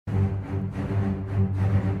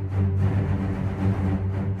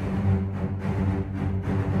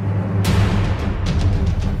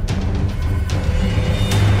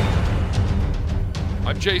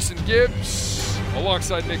Jason Gibbs,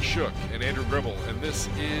 alongside Nick Shook and Andrew Gribble, and this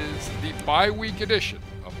is the bye-week edition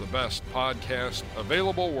of the best podcast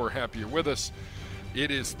available. We're happy you're with us.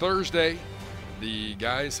 It is Thursday. The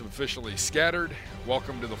guys have officially scattered.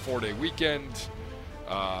 Welcome to the 4-day weekend.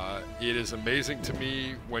 It is amazing to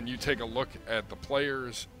me when you take a look at the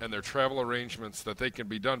players and their travel arrangements that they can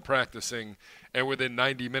be done practicing and within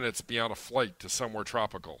 90 minutes be on a flight to somewhere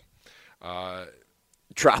tropical.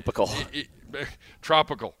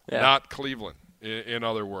 Tropical, yeah. Not Cleveland, in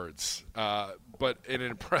other words. But an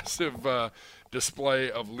impressive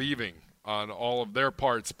display of leaving on all of their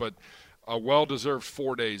parts, but a well-deserved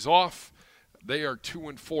 4 days off. They are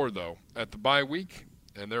 2-4, though, at the bye week,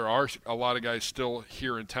 and there are a lot of guys still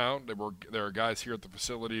here in town. There are guys here at the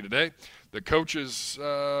facility today. The coaches,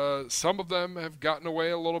 some of them have gotten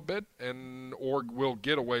away a little bit or will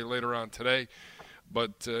get away later on today,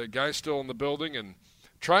 but guys still in the building and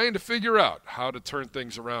trying to figure out how to turn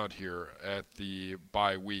things around here at the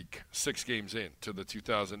bye week, 6 games into the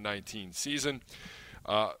 2019 season.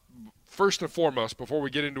 First and foremost, before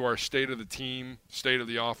we get into our state of the team, state of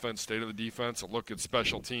the offense, state of the defense, a look at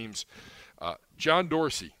special teams, John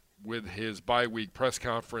Dorsey with his bye week press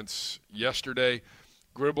conference yesterday.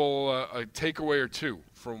 Gribble, a takeaway or two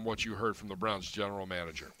from what you heard from the Browns general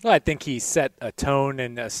manager? Well, I think he set a tone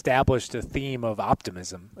and established a theme of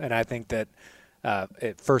optimism, and I think that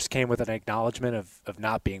it first came with an acknowledgement of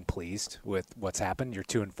not being pleased with what's happened. You're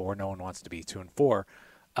 2-4. No one wants to be 2-4.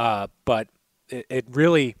 But it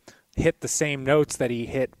really hit the same notes that he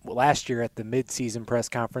hit last year at the midseason press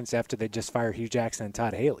conference after they just fired Hugh Jackson and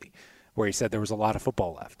Todd Haley, where he said there was a lot of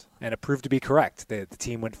football left. And it proved to be correct. The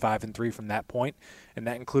team went 5-3 from that point, and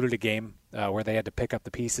that included a game where they had to pick up the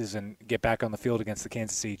pieces and get back on the field against the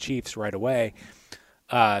Kansas City Chiefs right away.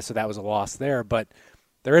 So that was a loss there. But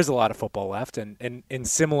there is a lot of football left, and in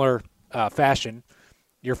similar fashion,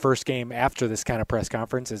 your first game after this kind of press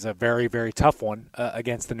conference is a very, very tough one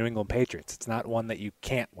against the New England Patriots. It's not one that you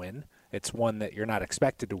can't win. It's one that you're not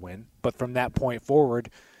expected to win. But from that point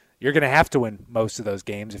forward, you're going to have to win most of those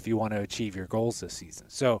games if you want to achieve your goals this season.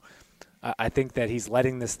 So I think that he's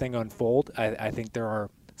letting this thing unfold. I think there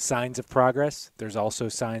are signs of progress. There's also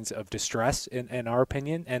signs of distress, in our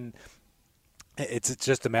opinion, and it's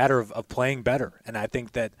just a matter of playing better. And I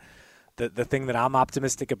think that the thing that I'm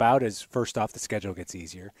optimistic about is, first off, the schedule gets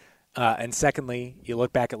easier. And secondly, you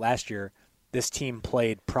look back at last year, this team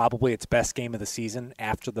played probably its best game of the season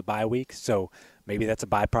after the bye week. So maybe that's a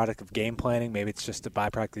byproduct of game planning. Maybe it's just a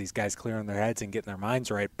byproduct of these guys clearing their heads and getting their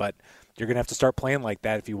minds right. But you're going to have to start playing like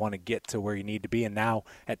that if you want to get to where you need to be. And now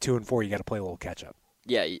at 2-4, you got to play a little catch-up.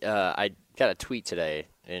 Yeah, I got a tweet today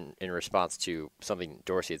in response to something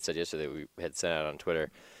Dorsey had said yesterday that we had sent out on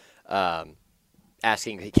Twitter,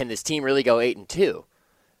 asking, can this team really go 8-2?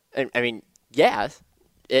 And I mean, yeah,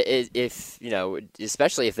 if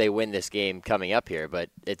especially if they win this game coming up here. But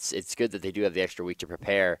it's good that they do have the extra week to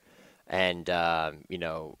prepare and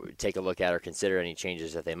take a look at or consider any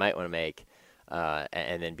changes that they might want to make,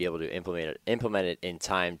 and then be able to implement it in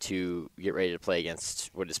time to get ready to play against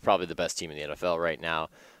what is probably the best team in the NFL right now.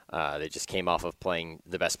 They just came off of playing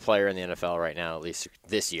the best player in the NFL right now, at least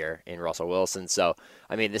this year, in Russell Wilson. So,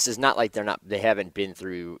 I mean, this is not like they haven't been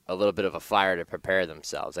through a little bit of a fire to prepare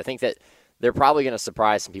themselves. I think that they're probably going to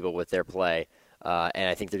surprise some people with their play, and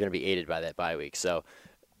I think they're going to be aided by that bye week. So,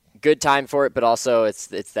 good time for it, but also it's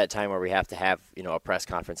that time where we have to have a press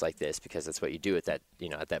conference like this, because that's what you do at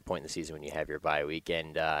that point in the season when you have your bye week,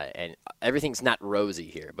 and everything's not rosy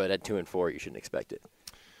here. But at 2-4, you shouldn't expect it.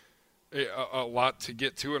 A lot to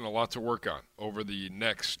get to and a lot to work on over the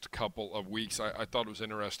next couple of weeks. I thought it was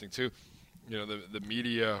interesting too. The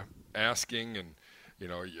media asking, and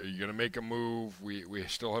are you going to make a move? We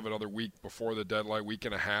still have another week before the deadline, week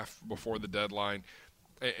and a half before the deadline.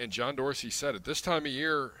 And John Dorsey said, at this time of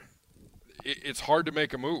year, it's hard to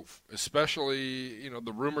make a move, especially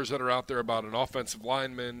the rumors that are out there about an offensive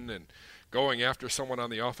lineman and going after someone on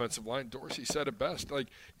the offensive line. Dorsey said it best. Like,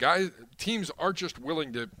 teams aren't just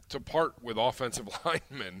willing to part with offensive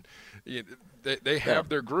linemen. They have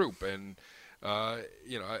their group, and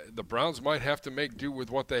the Browns might have to make do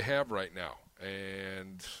with what they have right now,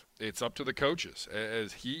 and it's up to the coaches,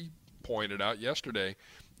 as he pointed out yesterday,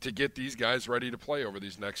 to get these guys ready to play over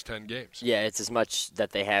these next 10 games. Yeah, it's as much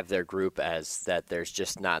that they have their group as that there's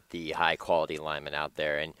just not the high-quality linemen out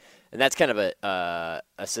there. And that's kind of a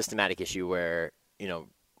systematic issue where,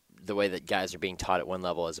 the way that guys are being taught at one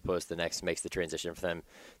level as opposed to the next makes the transition for them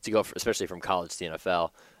to go, especially from college to the NFL,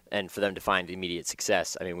 and for them to find immediate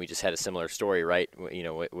success. I mean, we just had a similar story, right,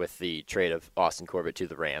 with the trade of Austin Corbett to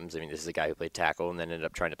the Rams. I mean, this is a guy who played tackle and then ended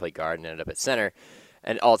up trying to play guard and ended up at center.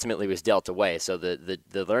 and ultimately was dealt away. So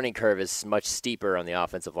the learning curve is much steeper on the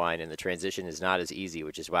offensive line, and the transition is not as easy,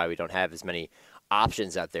 which is why we don't have as many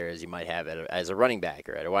options out there as you might have as a running back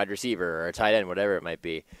or at a wide receiver or a tight end, whatever it might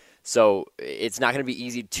be. So it's not going to be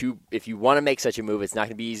easy if you want to make such a move, it's not going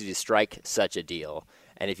to be easy to strike such a deal.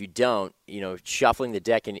 And if you don't, shuffling the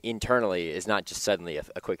deck internally is not just suddenly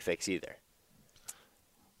a quick fix either.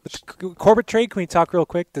 Corbett trade, can we talk real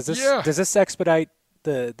quick? Does this expedite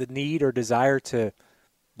the need or desire to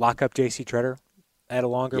lock up J.C. Tretter at a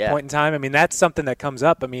longer point in time? I mean, that's something that comes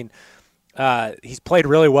up. I mean, he's played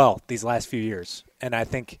really well these last few years, and I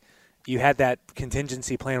think you had that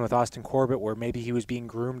contingency plan with Austin Corbett where maybe he was being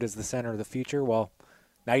groomed as the center of the future. Well,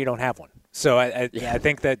 now you don't have one. So I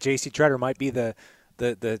think that J.C. Tretter might be the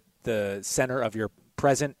center of your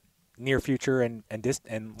present, near future, and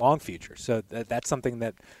long future. So that's something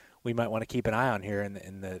that we might want to keep an eye on here.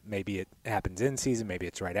 In maybe it happens in season, maybe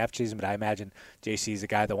it's right after season. But I imagine JC is a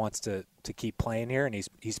guy that wants to keep playing here, and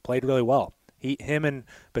he's played really well. Him and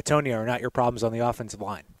Bitonio are not your problems on the offensive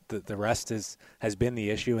line. The rest has been the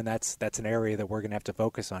issue, and that's an area that we're going to have to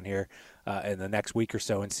focus on here in the next week or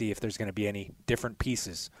so and see if there's going to be any different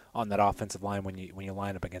pieces on that offensive line when you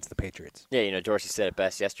line up against the Patriots. Yeah, Dorsey said it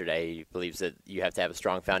best yesterday. He believes that you have to have a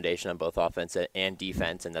strong foundation on both offense and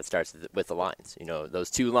defense, and that starts with the lines.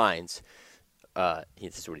 Those two lines.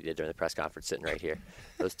 This is what he did during the press conference, sitting right here.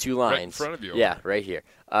 Those two lines, right in front of you. Yeah, right here,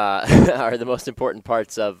 are the most important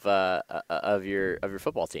parts of your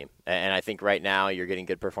football team. And I think right now you're getting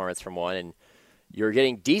good performance from one, and you're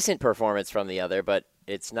getting decent performance from the other, but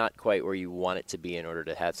it's not quite where you want it to be in order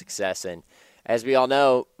to have success. And as we all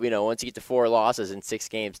know, once you get to 4 losses in 6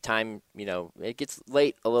 games, time, it gets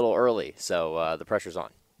late a little early. So the pressure's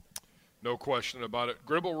on. No question about it.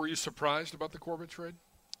 Gribble, were you surprised about the Corbett trade?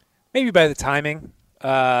 Maybe by the timing,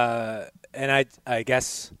 and I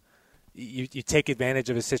guess you take advantage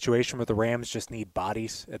of a situation where the Rams just need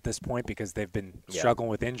bodies at this point because they've been struggling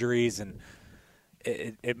with injuries, and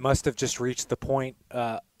it must have just reached the point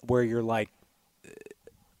where you're like,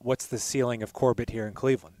 what's the ceiling of Corbett here in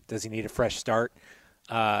Cleveland? Does he need a fresh start?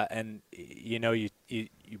 And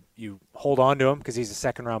you hold on to him because he's a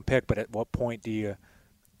second-round pick, but at what point do you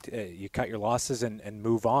cut your losses and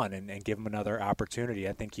move on and give him another opportunity?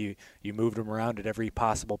 I think you moved him around at every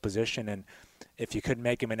possible position, and if you couldn't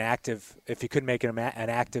make him an active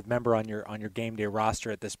member on your game day roster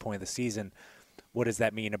at this point of the season, what does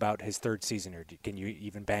that mean about his third season? Or can you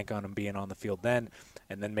even bank on him being on the field then?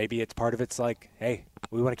 And then maybe it's part of it's like, hey,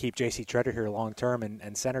 we want to keep J.C. Tretter here long term,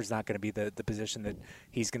 and center's not going to be the position that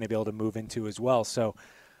he's going to be able to move into as well. So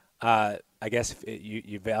I guess if you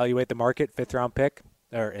evaluate the market, 5th-round pick,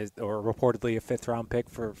 or reportedly a 5th-round pick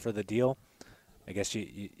for the deal, I guess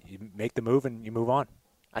you make the move and you move on.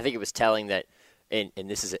 I think it was telling that, and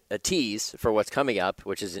this is a tease for what's coming up,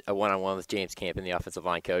 which is a one-on-one with James Campen, the offensive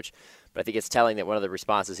line coach, but I think it's telling that one of the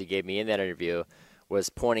responses he gave me in that interview was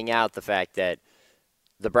pointing out the fact that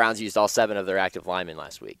the Browns used all 7 of their active linemen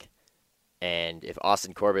last week. And if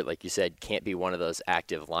Austin Corbett, like you said, can't be one of those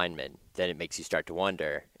active linemen, then it makes you start to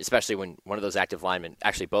wonder, especially when one of those active linemen,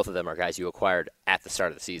 actually both of them are guys you acquired at the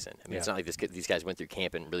start of the season. I mean, It's not like these guys went through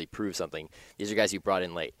camp and really proved something. These are guys you brought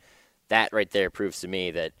in late. That right there proves to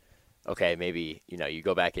me that, okay, maybe you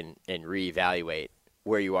go back and reevaluate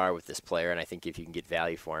where you are with this player, and I think if you can get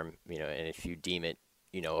value for him, and if you deem it,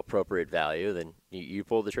 appropriate value, then you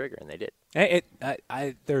pull the trigger, and they did.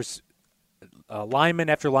 There's lineman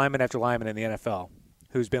after lineman after lineman in the NFL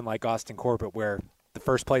who's been like Austin Corbett, where the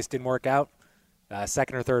first place didn't work out,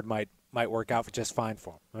 second or third might work out just fine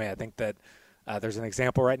for him. I mean, I think that there's an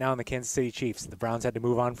example right now in the Kansas City Chiefs. The Browns had to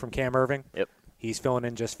move on from Cam Irving. Yep. He's filling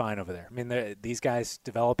in just fine over there. I mean, these guys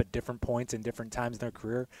develop at different points in different times in their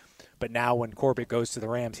career, but now when Corbett goes to the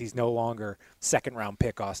Rams, he's no longer second-round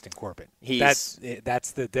pick Austin Corbett. That's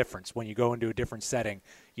the difference. When you go into a different setting,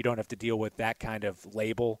 you don't have to deal with that kind of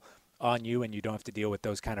label on you, and you don't have to deal with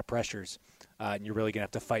those kind of pressures. And you're really going to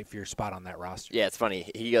have to fight for your spot on that roster. Yeah, it's funny.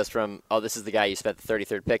 He goes from, this is the guy you spent the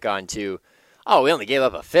 33rd pick on, to, we only gave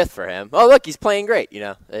up a 5th for him. Oh, look, he's playing great,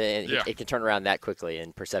 and it can turn around that quickly,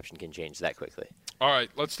 and perception can change that quickly. All right,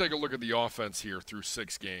 let's take a look at the offense here through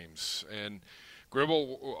 6 games. And,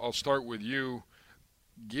 Gribble, I'll start with you.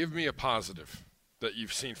 Give me a positive that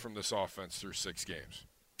you've seen from this offense through 6 games.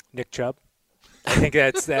 Nick Chubb. I think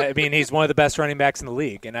that's he's one of the best running backs in the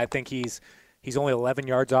league, and I think he's only 11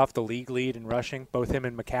 yards off the league lead in rushing. Both him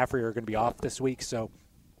and McCaffrey are going to be off this week, so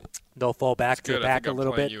they'll fall back to the back a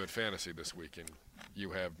little bit. I'm playing you in fantasy this week, and you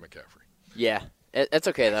have McCaffrey. Yeah, it's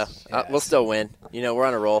okay though. We'll still win. We're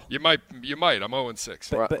on a roll. You might. I'm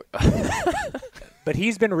 0-6. But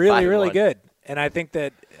he's been really, really good, and I think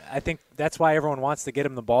that I think that's why everyone wants to get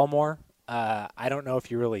him the ball more. I don't know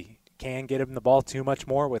if you really can get him the ball too much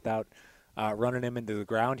more without running him into the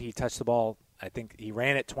ground. He touched the ball. I think he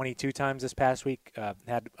ran it 22 times this past week,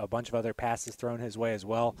 had a bunch of other passes thrown his way as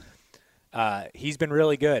well. He's been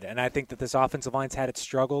really good, and I think that this offensive line's had its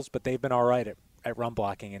struggles, but they've been all right at run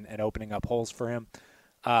blocking and opening up holes for him.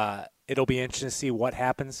 It'll be interesting to see what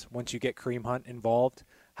happens once you get Kareem Hunt involved,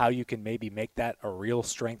 how you can maybe make that a real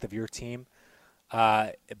strength of your team.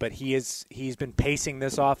 But he's been pacing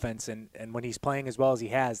this offense, and when he's playing as well as he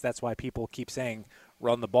has, that's why people keep saying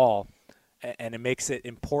run the ball, and it makes it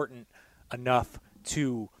important enough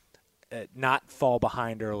to not fall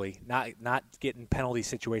behind early, not get in penalty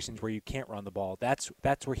situations where you can't run the ball. That's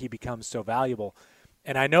where he becomes so valuable.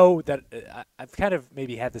 And I know that I've kind of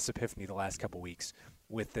maybe had this epiphany the last couple weeks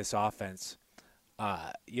with this offense.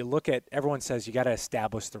 You look at everyone says you got to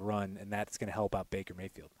establish the run, and that's going to help out Baker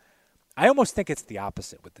Mayfield. I almost think it's the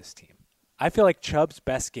opposite with this team. I feel like Chubb's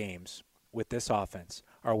best games with this offense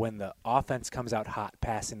are when the offense comes out hot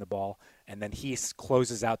passing the ball, and then he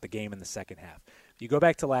closes out the game in the second half. If you go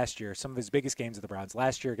back to last year, some of his biggest games of the Browns,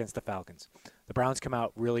 last year against the Falcons, the Browns come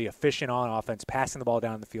out really efficient on offense, passing the ball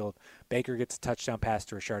down the field. Baker gets a touchdown pass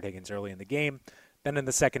to Rashard Higgins early in the game. Then in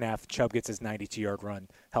the second half, Chubb gets his 92-yard run,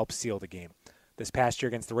 helps seal the game. This past year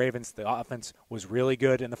against the Ravens, the offense was really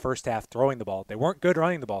good in the first half throwing the ball. They weren't good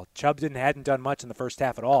running the ball. Chubb hadn't done much in the first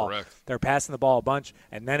half at all. Correct. They're passing the ball a bunch,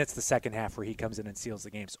 and then it's the second half where he comes in and seals the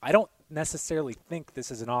game. So I don't necessarily think this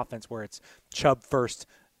is an offense where it's Chubb first,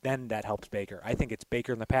 then that helps Baker. I think it's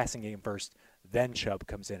Baker in the passing game first, then Chubb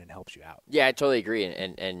comes in and helps you out. Yeah, I totally agree.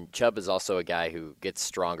 And Chubb is also a guy who gets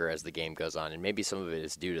stronger as the game goes on, and maybe some of it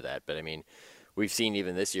is due to that. But, I mean, we've seen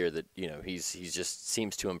even this year that, he's just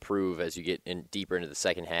seems to improve as you get deeper into the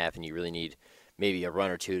second half, and you really need maybe a run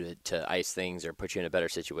or two to ice things or put you in a better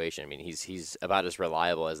situation. I mean, he's about as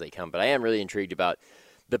reliable as they come. But I am really intrigued about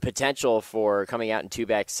the potential for coming out in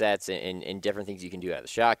two-back sets and different things you can do out of the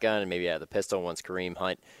shotgun and maybe out of the pistol once Kareem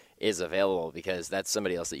Hunt is available, because that's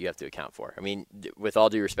somebody else that you have to account for. I mean, with all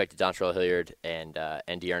due respect to Dontrell Hilliard and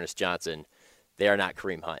Dearness Johnson, they are not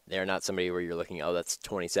Kareem Hunt. They are not somebody where you're looking, oh, that's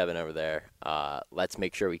 27 over there. Let's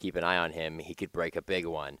make sure we keep an eye on him. He could break a big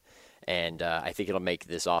one. And I think it'll make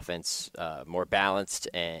this offense more balanced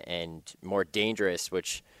and more dangerous,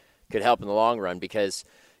 which could help in the long run because,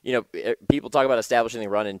 people talk about establishing the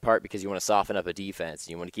run in part because you want to soften up a defense.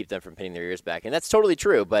 You want to keep them from pinning their ears back. And that's totally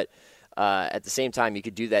true, but at the same time, you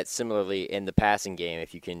could do that similarly in the passing game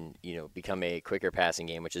if you can, become a quicker passing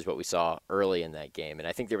game, which is what we saw early in that game. And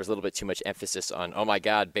I think there was a little bit too much emphasis on, oh my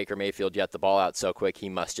God, Baker Mayfield got the ball out so quick, he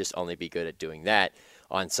must just only be good at doing that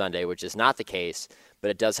on Sunday, which is not the case, but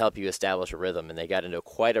it does help you establish a rhythm. And they got into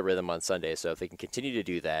quite a rhythm on Sunday, so if they can continue to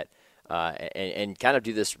do that, and kind of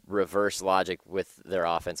do this reverse logic with their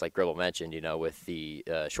offense, like Gribble mentioned, with the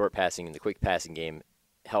short passing and the quick passing game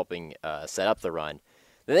helping set up the run,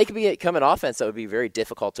 then they could become an offense that would be very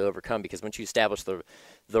difficult to overcome, because once you establish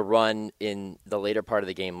the run in the later part of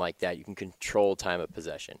the game like that, you can control time of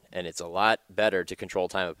possession. And it's a lot better to control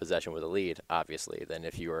time of possession with a lead, obviously, than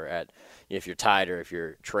if you're tied or if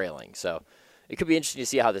you're trailing. So it could be interesting to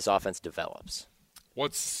see how this offense develops.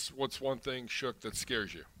 What's one thing, Shook, that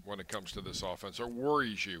scares you when it comes to this offense or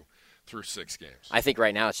worries you through 6 games? I think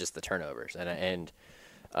right now it's just the turnovers, and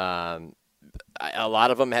a lot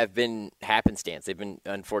of them have been happenstance. They've been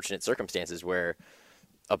unfortunate circumstances where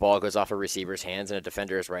a ball goes off a receiver's hands and a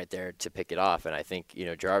defender is right there to pick it off. And I think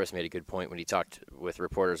Jarvis made a good point when he talked with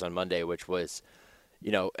reporters on Monday, which was,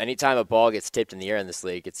 anytime a ball gets tipped in the air in this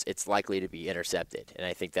league, it's likely to be intercepted. And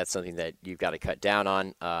I think that's something that you've got to cut down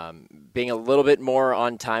on. Being a little bit more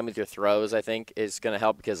on time with your throws, I think, is going to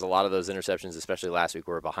help, because a lot of those interceptions, especially last week,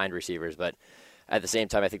 were behind receivers. But at the same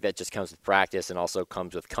time, I think that just comes with practice and also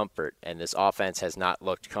comes with comfort. And this offense has not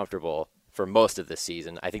looked comfortable for most of this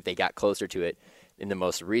season. I think they got closer to it in the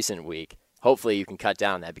most recent week. Hopefully you can cut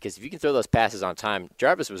down on that, because if you can throw those passes on time,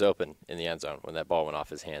 Jarvis was open in the end zone when that ball went off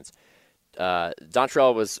his hands.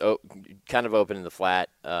 Dontrell was kind of open in the flat.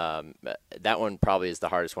 That one probably is the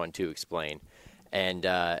hardest one to explain. And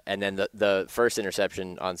then the first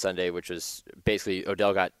interception on Sunday, which was basically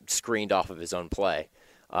Odell got screened off of his own play,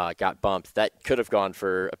 got bumped. That could have gone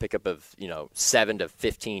for a pickup of 7 to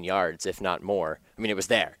 15 yards, if not more. I mean, it was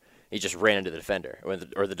there. He just ran into the defender,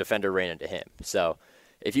 or the defender ran into him. So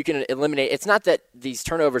if you can eliminate – it's not that these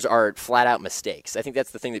turnovers are flat-out mistakes. I think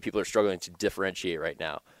that's the thing that people are struggling to differentiate right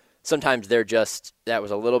now. Sometimes they're just – that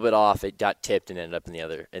was a little bit off. It got tipped and ended up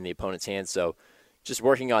in the opponent's hands. So just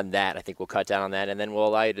working on that, I think we'll cut down on that, and then we'll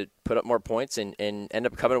allow you to put up more points and end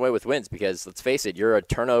up coming away with wins, because let's face it, you're a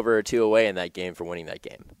turnover or two away in that game for winning that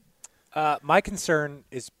game. My concern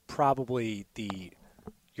is probably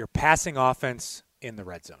your passing offense in the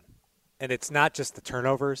red zone. And it's not just the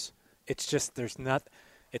turnovers. It's just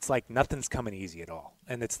it's like nothing's coming easy at all.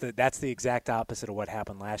 And that's the exact opposite of what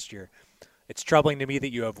happened last year. It's troubling to me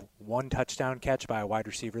that you have one touchdown catch by a wide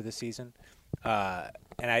receiver this season. And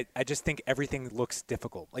I just think everything looks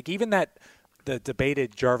difficult. Like even the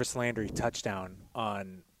debated Jarvis Landry touchdown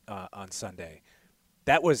on Sunday,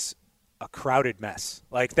 that was a crowded mess.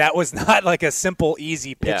 Like that was not like a simple,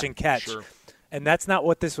 easy pitch and catch. Sure. And that's not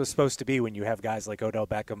what this was supposed to be when you have guys like Odell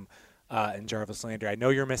Beckham and Jarvis Landry. I know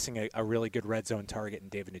you're missing a really good red zone target in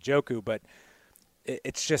David Njoku, but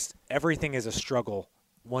it's just everything is a struggle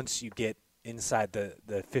once you get inside the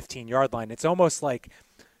 15-yard line. It's almost like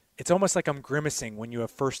I'm grimacing when you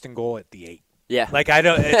have 1st and goal at the 8. Yeah. Like I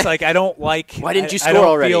don't like. Why didn't you score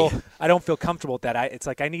already? I don't feel comfortable with that. It's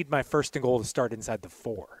like I need my 1st and goal to start inside the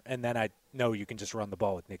 4, and then I know you can just run the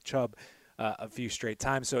ball with Nick Chubb a few straight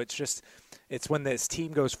times. So it's when this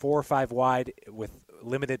team goes 4 or 5 wide with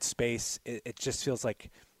limited space. It just feels like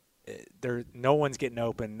no one's getting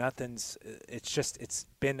open. It's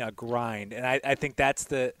been a grind, and I think that's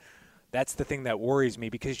the thing that worries me,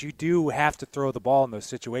 because you do have to throw the ball in those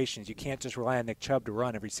situations. You can't just rely on Nick Chubb to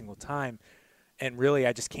run every single time. And really,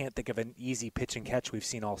 I just can't think of an easy pitch and catch we've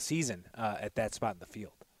seen all season at that spot in the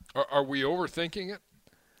field. Are we overthinking it?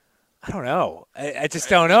 I don't know. I just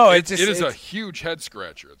don't know. It is a huge head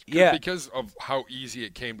scratcher. It's because of how easy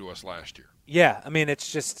it came to us last year. Yeah, I mean,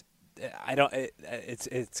 it's just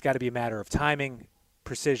it's got to be a matter of timing,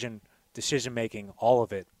 precision, decision making, all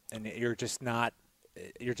of it, and you're just not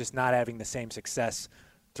having the same success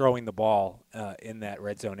throwing the ball in that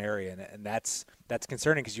red zone area, and that's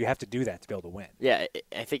concerning, because you have to do that to be able to win. Yeah,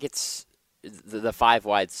 I think it's the 5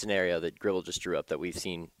 wide scenario that Gribble just drew up that we've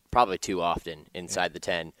seen probably too often inside the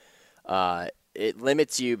 10. It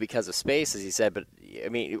limits you because of space, as you said, but I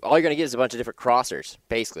mean, all you're going to get is a bunch of different crossers,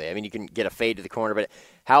 basically. I mean, you can get a fade to the corner, but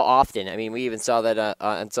how often? I mean, we even saw that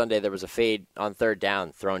on Sunday there was a fade on 3rd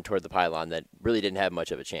down thrown toward the pylon that really didn't have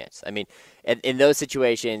much of a chance. I mean, in those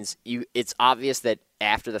situations, it's obvious that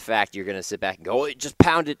after the fact you're going to sit back and go, just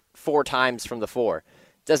pound it 4 times from the 4.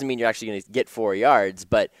 Doesn't mean you're actually going to get 4 yards,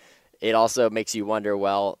 but it also makes you wonder,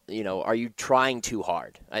 well, are you trying too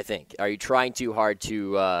hard, I think? Are you trying too hard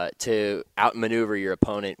to outmaneuver your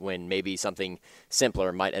opponent when maybe something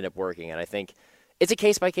simpler might end up working? And I think it's a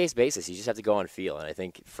case-by-case basis. You just have to go on feel. And I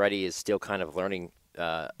think Freddie is still kind of learning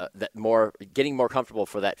getting more comfortable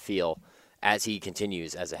for that feel as he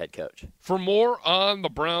continues as a head coach. For more on the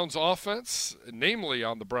Browns offense, namely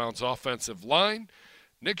on the Browns offensive line,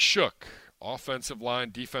 Nick Shook, offensive line,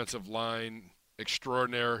 defensive line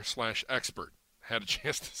extraordinaire / expert, had a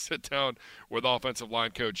chance to sit down with offensive line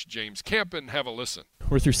coach James Campen. Have a listen.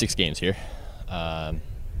 We're through 6 games here. A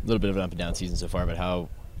little bit of an up and down season so far, but how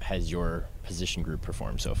has your position group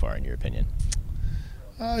performed so far, in your opinion?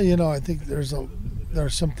 I think there are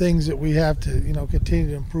some things that we have to, continue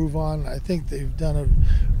to improve on. I think they've done a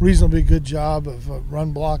reasonably good job of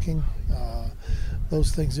run blocking.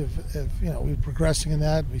 Those things we're progressing in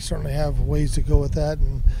that. We certainly have ways to go with that,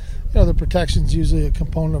 and the protection's usually a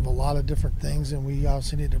component of a lot of different things, and we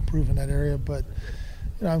obviously need to improve in that area. But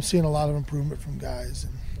I'm seeing a lot of improvement from guys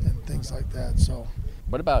and things like that. So.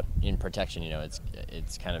 What about in protection?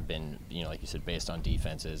 It's kind of been, like you said, based on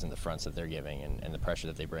defenses and the fronts that they're giving and the pressure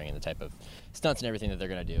that they bring and the type of stunts and everything that they're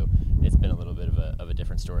going to do. It's been a little bit of a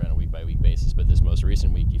different story on a week-by-week basis. But this most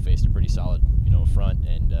recent week, you faced a pretty solid, front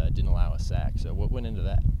and didn't allow a sack. So what went into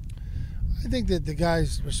that? I think that the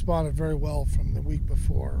guys responded very well from the week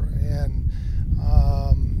before. And,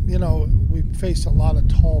 we faced a lot of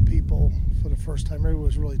tall people for the first time. Everyone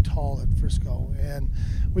was really tall at Frisco. And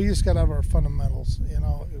we just got out of our fundamentals.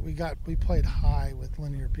 We played high with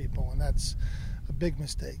linear people, and that's a big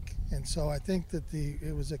mistake. And so I think that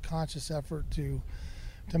it was a conscious effort to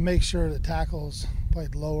make sure the tackles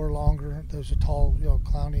played lower, longer. Those are tall,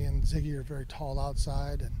 Clowney and Ziggy are very tall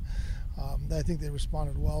outside, and I think they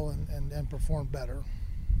responded well and performed better.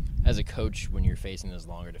 As a coach, when you're facing those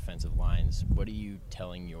longer defensive lines, what are you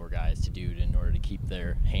telling your guys to do in order to keep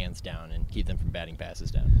their hands down and keep them from batting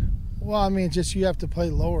passes down? Well, I mean, just you have to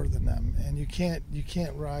play lower than them, and you can't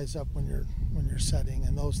rise up when you're setting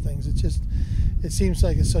and those things. It seems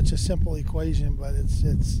like it's such a simple equation, but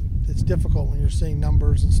it's difficult when you're seeing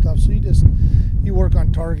numbers and stuff. So you work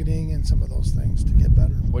on targeting and some of those things to get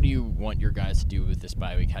better. What do you want your guys to do with this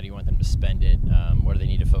bye week? How do you want them to spend it? What do they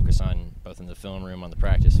need to focus on, both in the film room, on the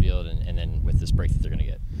practice field, and then with this break that they're going to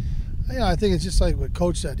get? I think it's just like what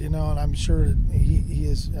Coach said, and I'm sure that he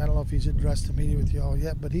is. I don't know if he's addressed the media with you all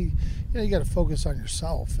yet, but you got to focus on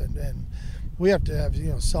yourself, and we have to have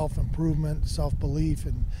self-improvement, self-belief,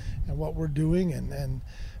 and what we're doing, and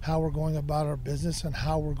how we're going about our business, and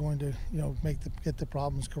how we're going to get the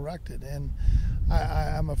problems corrected. And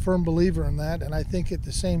I'm a firm believer in that. And I think at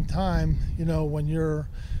the same time, when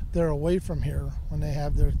they're away from here, when they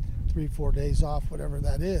have their 3-4 days off, whatever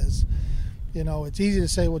that is, it's easy to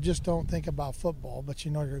say, well, just don't think about football, but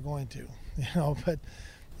you're going to, but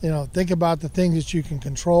think about the things that you can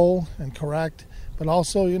control and correct. But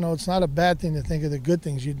also, it's not a bad thing to think of the good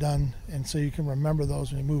things you've done, and so you can remember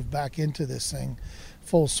those when you move back into this thing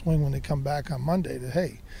full swing when they come back on Monday, that,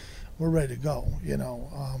 hey, we're ready to go.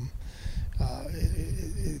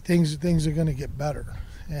 Things are going to get better,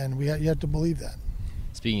 and you have to believe that.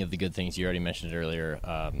 Speaking of the good things, you already mentioned it earlier,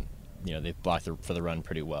 they've blocked for the run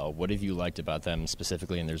pretty well. What have you liked about them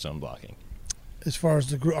specifically in their zone blocking? As far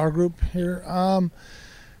as our group here,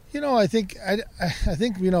 I think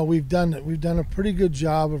we've done a pretty good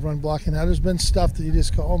job of run blocking. Now, there's been stuff that you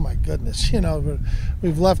just go, oh my goodness, but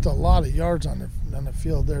we've left a lot of yards on the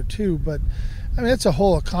field there too. But I mean, it's a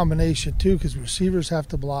whole combination too, because receivers have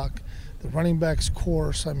to block, the running backs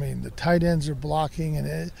course. I mean, the tight ends are blocking,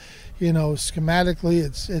 and schematically,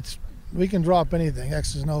 it's we can drop anything,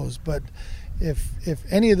 X's and O's, but if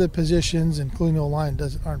any of the positions, including the line,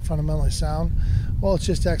 aren't fundamentally sound, well, it's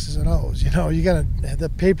just X's and O's.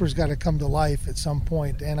 The paper's got to come to life at some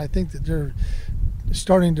point, and I think that they're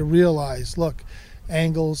starting to realize, look,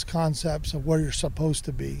 angles, concepts of where you're supposed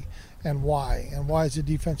to be, and why is the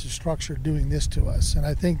defensive structure doing this to us? And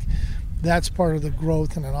I think that's part of the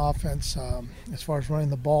growth in an offense as far as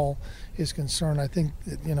running the ball is concerned. I think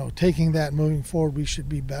that, taking that moving forward, we should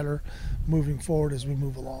be better moving forward as we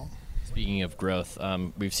move along. Speaking of growth,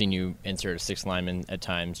 we've seen you insert a sixth lineman at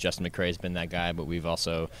times. Justin McCray's been that guy, but we've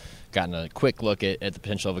also gotten a quick look at the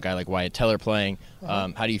potential of a guy like Wyatt Teller playing.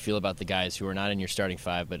 How do you feel about the guys who are not in your starting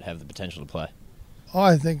five but have the potential to play? Oh,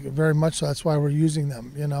 I think very much so. That's why we're using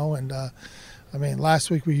them, and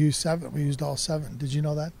last week we used 7. We used all 7. Did you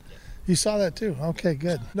know that? You saw that too? Okay,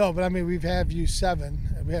 good. No, but we've used 7.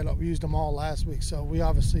 We used them all last week, so we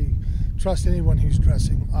obviously trust anyone who's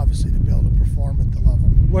dressing, obviously, to be able to perform at the level,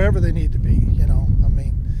 wherever they need to be,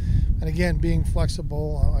 And again, being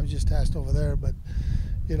flexible, I was just asked over there, but,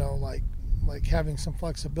 like having some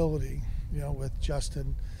flexibility, with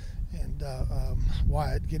Justin and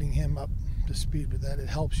Wyatt, getting him up to speed with that, it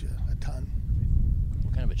helps you a ton.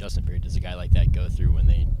 What kind of adjustment period does a guy like that go through when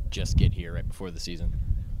they just get here right before the season?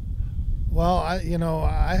 Well,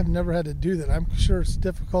 I have never had to do that. I'm sure it's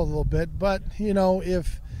difficult a little bit, but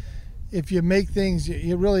if you make things,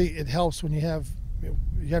 it helps when you have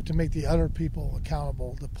to make the other people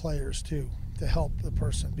accountable, the players too, to help the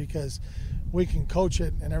person, because we can coach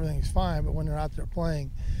it and everything's fine, but when they're out there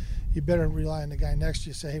playing, you better rely on the guy next to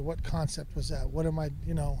you. Say, hey, what concept was that? What am I,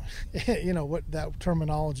 what that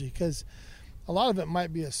terminology? Because a lot of it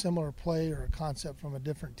might be a similar play or a concept from a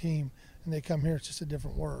different team, and they come here, it's just a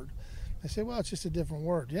different word. They say, well, it's just a different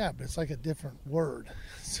word. Yeah, but it's like a different word.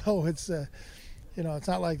 So it's it's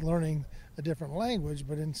not like learning a different language,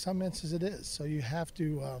 but in some instances it is. So you have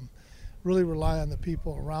to really rely on the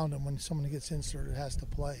people around them when someone gets inserted, has to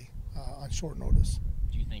play on short notice.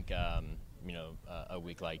 Do you think a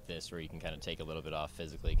week like this where you can kind of take a little bit off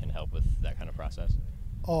physically can help with that kind of process?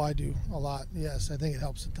 Oh, I do a lot. Yes, I think it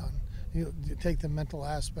helps a ton. You take the mental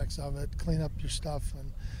aspects of it, clean up your stuff,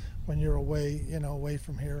 and when you're away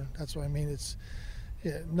from here, that's what I mean. It's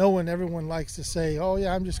everyone likes to say, oh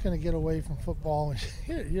yeah, I'm just going to get away from football.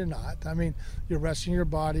 You're not. You're resting your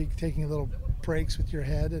body, taking little breaks with your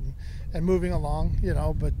head and moving along,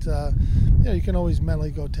 but you can always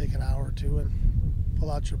mentally go take an hour or two and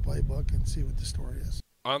pull out your playbook and see what the story is.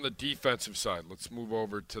 On the defensive side, let's move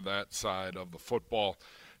over to that side of the football.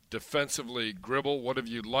 Defensively, Gribble, what have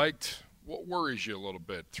you liked? What worries you a little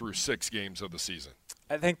bit through 6 games of the season?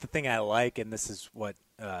 I think the thing I like, and this is what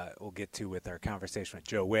we'll get to with our conversation with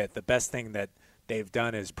Joe Witt, the best thing that they've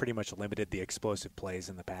done is pretty much limited the explosive plays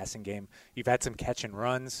in the passing game. You've had some catch and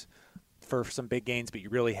runs for some big gains, but you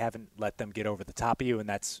really haven't let them get over the top of you, and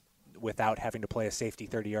that's without having to play a safety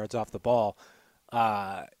 30 yards off the ball.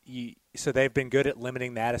 So they've been good at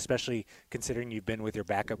limiting that, especially considering you've been with your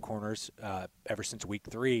backup corners ever since week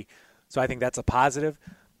 3. So I think that's a positive.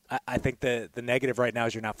 I think the negative right now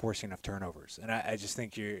is you're not forcing enough turnovers. And I just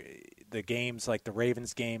think the games like the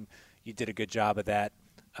Ravens game, you did a good job of that.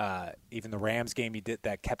 Even the Rams game, you did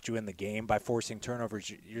that kept you in the game by forcing turnovers.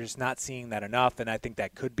 You're just not seeing that enough, and I think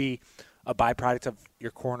that could be a byproduct of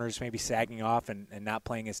your corners maybe sagging off and not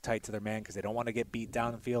playing as tight to their man because they don't want to get beat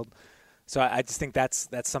down the field. So I just think that's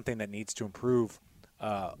something that needs to improve.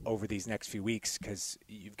 over these next few weeks, because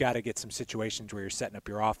you've got to get some situations where you're setting up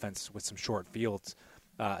your offense with some short fields,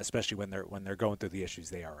 especially when they're going through the issues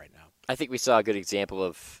they are right now. I think we saw a good example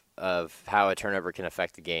of how a turnover can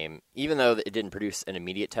affect the game. Even though it didn't produce an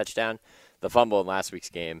immediate touchdown, the fumble in last week's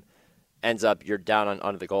game ends up you're down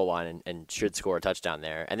onto the goal line and should score a touchdown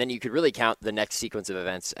there. And then you could really count the next sequence of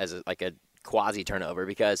events as a quasi-turnover,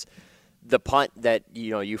 because the punt that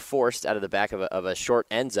you forced out of the back of a short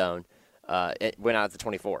end zone, it went out at the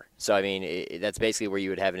 24. So, I mean, that's basically where you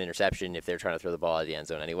would have an interception if they're trying to throw the ball out of the end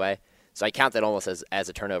zone anyway. So I count that almost as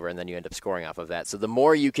a turnover, and then you end up scoring off of that. So the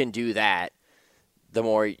more you can do that, the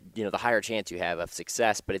more, the higher chance you have of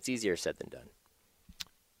success, but it's easier said than done.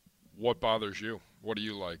 What bothers you? What do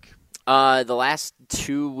you like? The last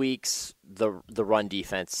 2 weeks, the run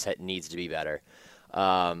defense needs to be better.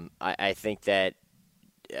 I think that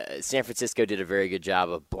San Francisco did a very good job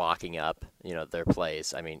of blocking up, their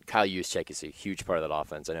plays. I mean, Kyle Juszczyk is a huge part of that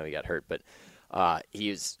offense. I know he got hurt, but he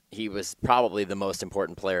was probably the most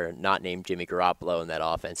important player not named Jimmy Garoppolo in that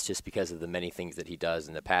offense, just because of the many things that he does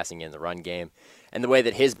in the passing and the run game. And the way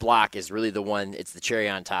that his block is really the one, it's the cherry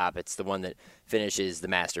on top. It's the one that finishes the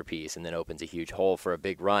masterpiece and then opens a huge hole for a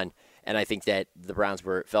big run. And I think that the Browns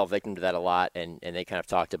fell victim to that a lot, and they kind of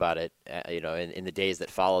talked about it, in the days that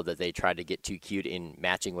followed, that they tried to get too cute in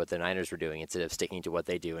matching what the Niners were doing instead of sticking to what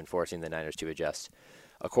they do and forcing the Niners to adjust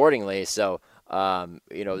accordingly. So,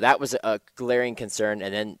 that was a glaring concern.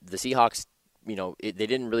 And then the Seahawks, they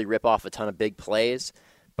didn't really rip off a ton of big plays,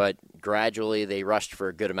 but gradually they rushed for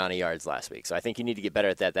a good amount of yards last week. So I think you need to get better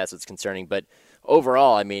at that. That's what's concerning. But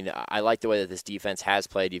overall, I mean, I like the way that this defense has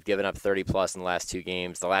played. You've given up 30-plus in the last 2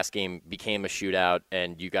 games. The last game became a shootout,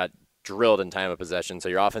 and you got drilled in time of possession, so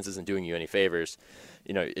your offense isn't doing you any favors.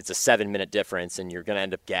 It's a 7-minute difference, and you're going to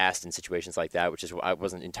end up gassed in situations like that, which is why I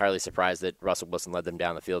wasn't entirely surprised that Russell Wilson led them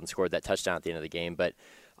down the field and scored that touchdown at the end of the game. But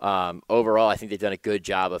overall, I think they've done a good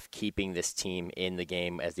job of keeping this team in the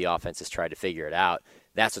game as the offense has tried to figure it out.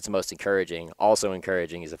 That's what's most encouraging. Also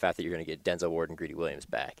encouraging is the fact that you're going to get Denzel Ward and Greedy Williams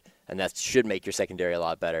back, and that should make your secondary a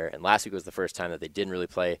lot better. And last week was the first time that they didn't really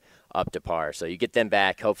play up to par. So you get them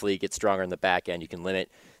back. Hopefully you get stronger in the back end. You can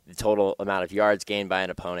limit the total amount of yards gained by an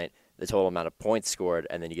opponent, the total amount of points scored,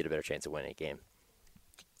 and then you get a better chance of winning a game.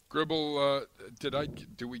 Gribble, did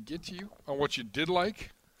we get to you on what you did like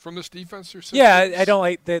from this defense? Or yeah, I don't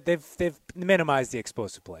like that they've minimized the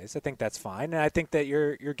explosive plays. I think that's fine, and I think that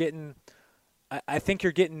you're getting. I think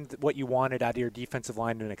you're getting what you wanted out of your defensive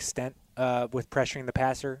line to an extent with pressuring the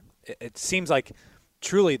passer. It seems like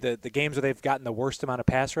truly the games where they've gotten the worst amount of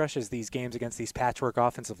pass rush is these games against these patchwork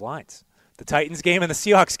offensive lines. The Titans game and the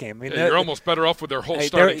Seahawks game. I mean, you're almost better off with their whole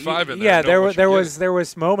starting five in there. Yeah, there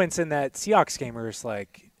was moments in that Seahawks game where it's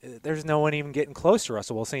like there's no one even getting close to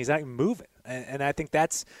Russell Wilson. He's not even moving, and I think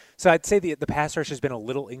that's so. I'd say the pass rush has been a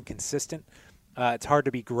little inconsistent. It's hard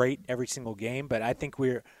to be great every single game, but I think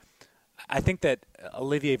that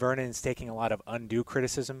Olivier Vernon is taking a lot of undue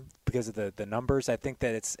criticism because of the numbers. I think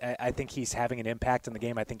he's having an impact on the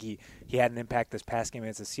game. I think he had an impact this past game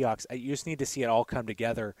against the Seahawks. You just need to see it all come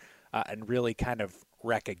together and really kind of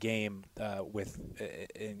wreck a game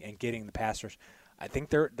and getting the passers. I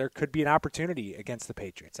think there could be an opportunity against the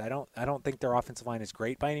Patriots. I don't think their offensive line is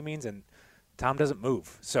great by any means, and Tom doesn't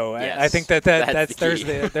move. So yes, I think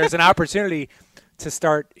there's an opportunity to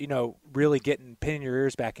start, really pinning your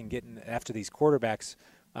ears back and getting after these quarterbacks,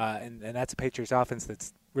 and that's a Patriots offense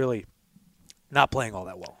that's really not playing all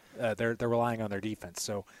that well. They're relying on their defense.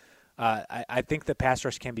 So I think the pass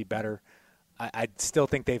rush can be better. I still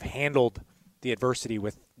think they've handled the adversity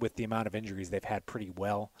with the amount of injuries they've had pretty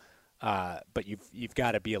well, but you've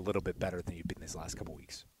got to be a little bit better than you've been these last couple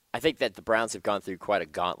weeks. I think that the Browns have gone through quite a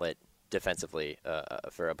gauntlet defensively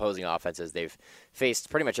for opposing offenses. They've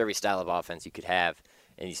faced pretty much every style of offense you could have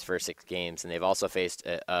in these first 6 games, and they've also faced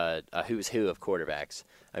a who's who of quarterbacks.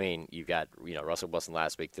 I mean, you've got Russell Wilson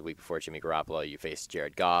last week, the week before Jimmy Garoppolo. You faced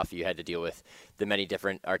Jared Goff. You had to deal with the many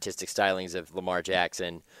different artistic stylings of Lamar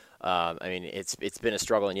Jackson. I mean, it's been a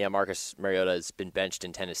struggle, and yeah, Marcus Mariota has been benched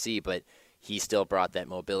in Tennessee, but he still brought that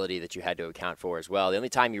mobility that you had to account for as well. The only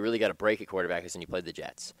time you really got a break at quarterback is when you played the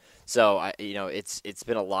Jets. So, it's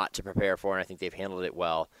been a lot to prepare for, and I think they've handled it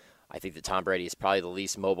well. I think that Tom Brady is probably the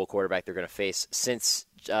least mobile quarterback they're going to face since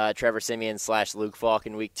Trevor Siemian / Luke Falk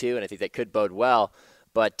in week 2, and I think that could bode well.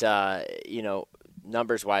 But,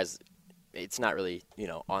 numbers-wise, it's not really,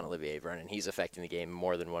 on Olivier Vernon. He's affecting the game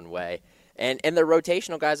more than one way. And the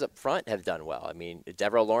rotational guys up front have done well. I mean,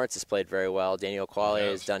 Deverell Lawrence has played very well. Daniel Quale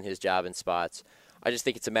has done his job in spots. I just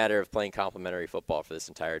think it's a matter of playing complementary football for this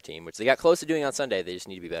entire team, which they got close to doing on Sunday. They just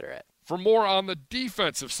need to be better at. For more on the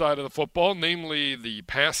defensive side of the football, namely the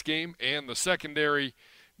pass game and the secondary,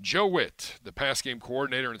 Joe Witt, the pass game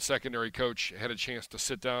coordinator and secondary coach, had a chance to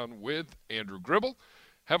sit down with Andrew Gribble.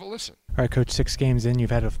 Have a listen. All right, Coach, 6 games in,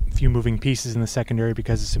 you've had a few moving pieces in the secondary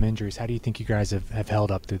because of some injuries. How do you think you guys have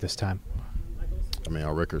held up through this time? I mean,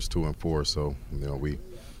 our record's 2-4, so,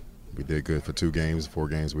 we did good for 2 games. 4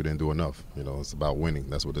 games, we didn't do enough. It's about winning.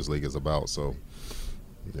 That's what this league is about. So,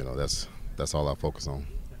 that's all I focus on.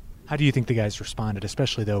 How do you think the guys responded,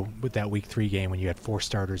 especially, though, with that Week 3 game when you had 4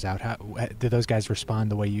 starters out? Did those guys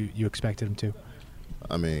respond the way you expected them to?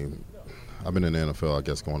 I mean, I've been in the NFL, I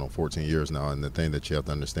guess, going on 14 years now, and the thing that you have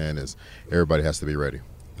to understand is everybody has to be ready.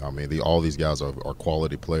 I mean, all these guys are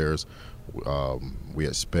quality players. We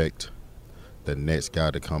expect the next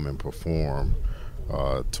guy to come and perform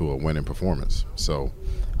to a winning performance. So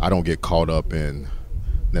I don't get caught up in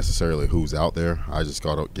necessarily who's out there. I just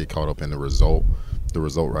get caught up in the result. The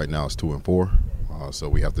result right now is 2-4, so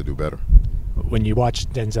we have to do better. When you watch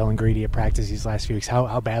Denzel and Greedy at practice these last few weeks,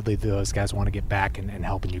 how badly do those guys want to get back and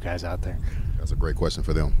helping you guys out there? That's a great question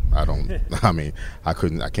for them. I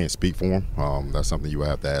can't speak for them. That's something you would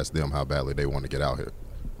have to ask them, how badly they want to get out here.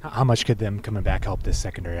 How much could them coming back help this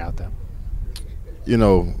secondary out, though?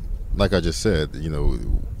 Like I just said,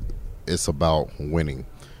 it's about winning.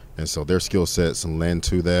 And so their skill sets lend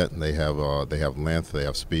to that. They have length, they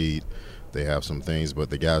have speed, they have some things, but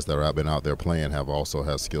the guys that have been out there playing also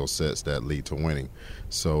have skill sets that lead to winning.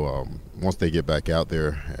 So once they get back out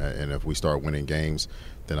there, and if we start winning games,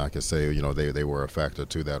 then I can say, they were a factor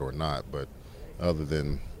to that or not. But other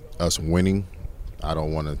than us winning, I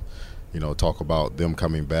don't want to, talk about them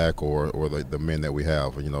coming back or the men that we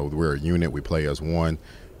have. We're a unit. We play as one.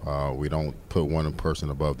 We don't put one person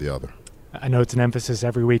above the other. I know it's an emphasis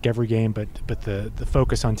every week, every game, but the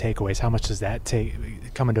focus on takeaways, how much does that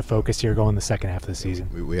come into focus here going the second half of the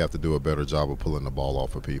season? We have to do a better job of pulling the ball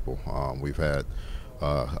off of people. We've had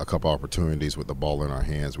a couple opportunities with the ball in our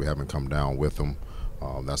hands. We haven't come down with them.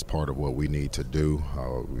 That's part of what we need to do.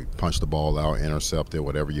 We punch the ball out, intercept it,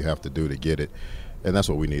 whatever you have to do to get it, and that's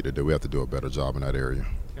what we need to do. We have to do a better job in that area.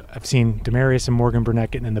 I've seen Demarius and Morgan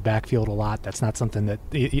Burnett getting in the backfield a lot. That's not something that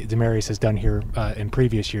Demarius has done here in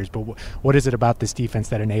previous years. But what is it about this defense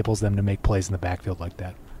that enables them to make plays in the backfield like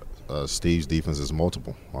that? Steve's defense is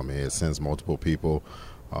multiple. I mean, it sends multiple people.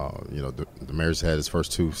 Demarius had his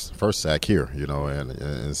first sack here,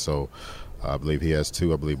 and so I believe he has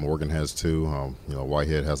 2. I believe Morgan has 2.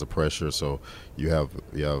 Whitehead has a pressure. So you have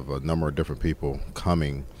a number of different people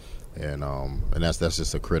coming, and that's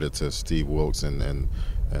just a credit to Steve Wilkes and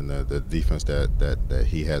the defense that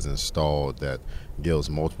he has installed that gives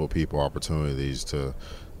multiple people opportunities to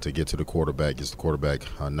get to the quarterback, gives the quarterback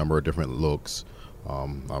a number of different looks.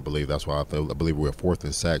 I believe that's why I believe we're 4th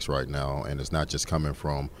in sacks right now, and it's not just coming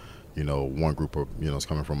from one group of it's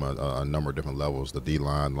coming from a number of different levels, the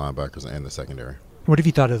D-line, linebackers, and the secondary. What have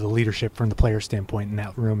you thought of the leadership from the player standpoint in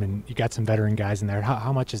that room? And you got some veteran guys in there.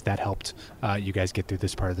 How much has that helped you guys get through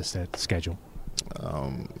this part of the schedule?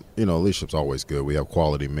 Leadership's always good. We have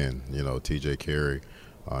quality men. T.J. Carey,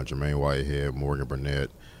 Jermaine Whitehead, Morgan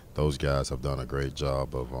Burnett. Those guys have done a great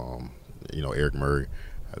job of, Eric Murray.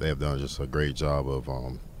 They have done just a great job of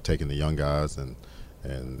taking the young guys and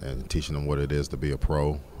teaching them what it is to be a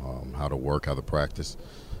pro, how to work, how to practice.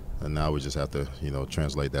 And now we just have to,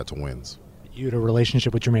 translate that to wins. You had a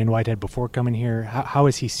relationship with Jermaine Whitehead before coming here. How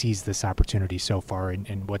has he seized this opportunity so far,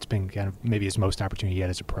 and what's been kind of maybe his most opportunity yet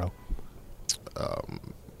as a pro?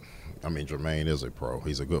 Jermaine is a pro.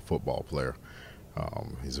 He's a good football player.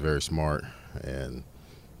 He's very smart, and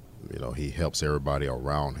he helps everybody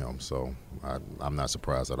around him. So I'm not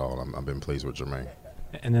surprised at all. I've been pleased with Jermaine.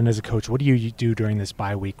 And then as a coach, what do you do during this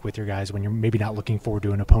bye week with your guys when you're maybe not looking forward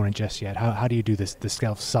to an opponent just yet? How do you do this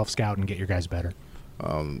self-scout and get your guys better?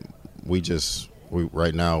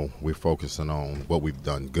 Right now we're focusing on what we've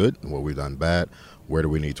done good, what we've done bad, where do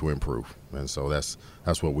we need to improve, and so that's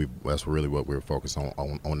really what we're focused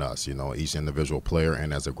on us, each individual player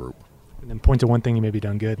and as a group. And then point to one thing you maybe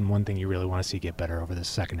done good and one thing you really want to see get better over this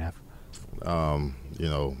second half.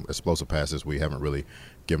 Explosive passes, we haven't really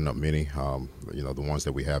given up many. The ones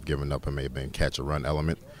that we have given up may have been catch and run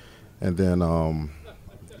element, and then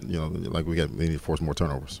we need to force more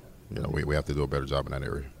turnovers. We have to do a better job in that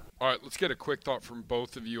area. All right, let's get a quick thought from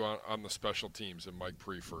both of you on the special teams and Mike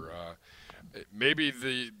Prefer. Maybe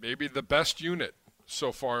the best unit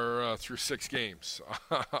so far through 6 games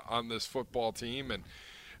on this football team, and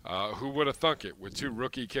who would have thunk it with 2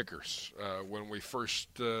 rookie kickers when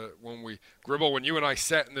Gribble, when you and I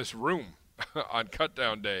sat in this room on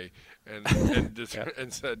cutdown day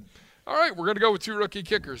and said, all right, we're going to go with 2 rookie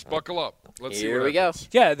kickers. Buckle up. Let's see what happens.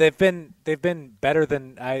 Yeah, they've been better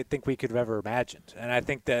than I think we could have ever imagined, and I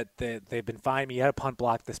think that they've been fine. You had a punt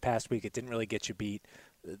block this past week; it didn't really get you beat.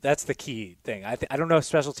 That's the key thing. I don't know if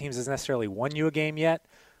special teams has necessarily won you a game yet.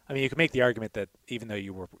 I mean, you can make the argument that even though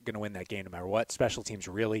you were going to win that game no matter what, special teams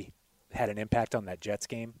really had an impact on that Jets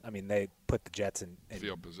game. I mean, they put the Jets in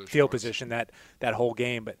field position that whole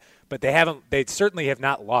game, but they certainly have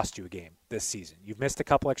not lost you a game this season. You've missed a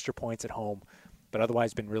couple extra points at home, but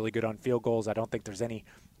otherwise been really good on field goals. I don't think there's any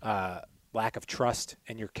lack of trust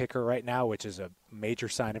in your kicker right now, which is a major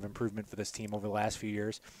sign of improvement for this team over the last few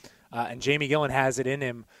years. And Jamie Gillen has it in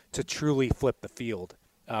him to truly flip the field,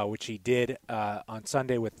 which he did on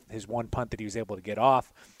Sunday with his one punt that he was able to get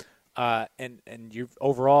off. And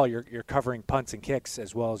overall you're covering punts and kicks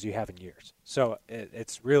as well as you have in years. So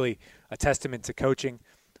it's really a testament to coaching,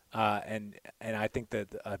 and I think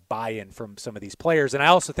that a buy-in from some of these players. And I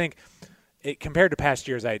also think compared to past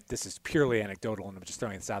years, this is purely anecdotal, and I'm just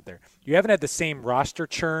throwing this out there. You haven't had the same roster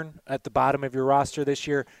churn at the bottom of your roster this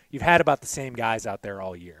year. You've had about the same guys out there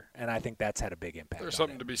all year, and I think that's had a big impact. There's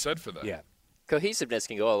something to be said for that. Yeah, cohesiveness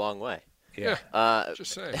can go a long way. Yeah,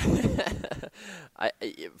 just saying.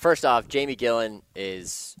 First off, Jamie Gillen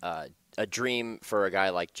is a dream for a guy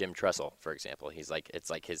like Jim Tressel, for example. It's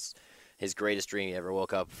like his greatest dream. He ever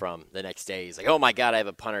woke up from the next day. He's like, oh my God, I have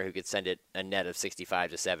a punter who could send it a net of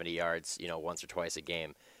 65 to 70 yards, once or twice a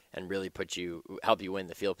game, and really help you win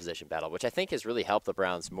the field position battle, which I think has really helped the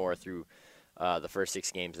Browns more through the first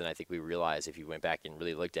 6 games than I think we realized if you went back and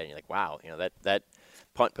really looked at it. And you're like, wow, that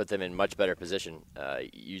punt put them in much better position.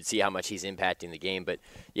 You'd see how much he's impacting the game. But,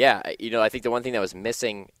 yeah, I think the one thing that was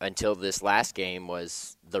missing until this last game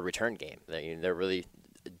was the return game.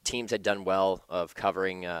 Teams had done well of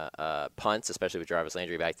covering punts, especially with Jarvis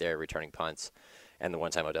Landry back there returning punts, and the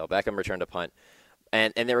one time Odell Beckham returned a punt.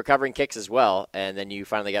 And they were covering kicks as well, and then you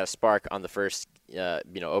finally got a spark on the first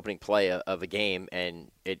opening play of a game,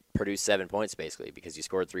 and it produced 7 points basically because you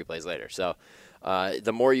scored 3 plays later. So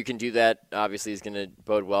the more you can do that, obviously, is going to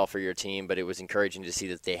bode well for your team, but it was encouraging to see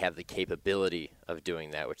that they have the capability of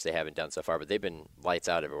doing that, which they haven't done so far, but they've been lights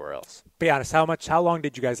out everywhere else. Be honest, how long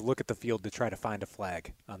did you guys look at the field to try to find a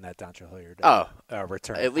flag on that Dontrell Hilliard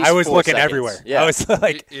return? At least I was 4 looking seconds. everywhere. Yeah. I was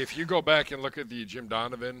like, if you go back and look at the Jim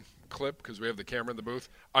Donovan clip, because we have the camera in the booth,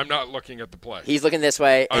 I'm not looking at the play. He's looking this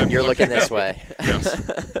way, and you're looking this way.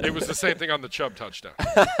 Yes. It was the same thing on the Chubb touchdown.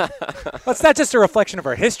 Well, it's not just a reflection of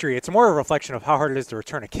our history. It's more a reflection of how hard it is to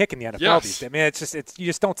return a kick in the NFL Yes. these days. I mean, you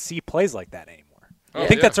just don't see plays like that anymore. Oh, I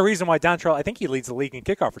think yeah. that's the reason why Dontrell, I think he leads the league in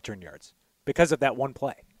kickoff return yards because of that one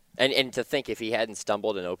play. And to think if he hadn't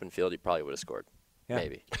stumbled in open field, he probably would have scored. Yeah.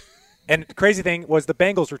 Maybe. And the crazy thing was the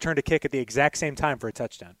Bengals returned a kick at the exact same time for a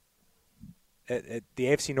touchdown. The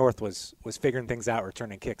AFC North was figuring things out,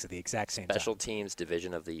 returning kicks at the exact same Special time. Teams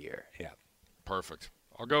Division of the Year. Yeah. Perfect.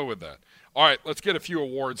 I'll go with that. All right, let's get a few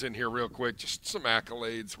awards in here real quick. Just some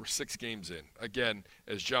accolades. We're 6 games in. Again,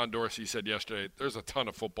 as John Dorsey said yesterday, there's a ton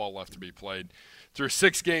of football left to be played. Through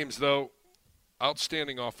 6 games, though,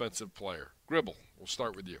 outstanding offensive player. Gribble, we'll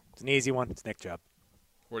start with you. It's an easy one. It's Nick Chubb.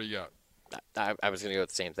 What do you got? I was going to go with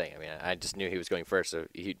the same thing. I mean, I just knew he was going first, so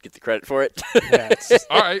he'd get the credit for it. Yeah, it's just,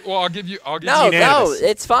 All right, well, I'll give you No, unanimous.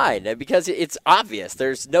 it's fine because it's obvious.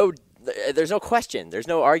 There's no question. There's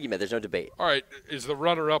no argument. There's no debate. All right, is the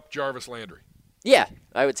runner-up Jarvis Landry? Yeah,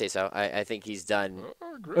 I would say so. I think he's done.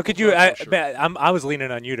 Well, could you? Not so sure. I was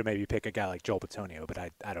leaning on you to maybe pick a guy like Joel Bitonio, but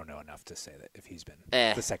I don't know enough to say that if he's been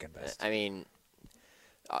the second best. I mean,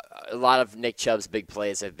 a lot of Nick Chubb's big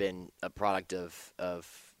plays have been a product of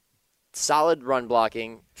solid run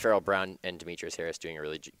blocking, Farrell Brown and Demetrius Harris doing a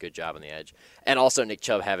really good job on the edge, and also Nick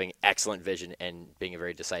Chubb having excellent vision and being a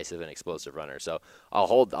very decisive and explosive runner. So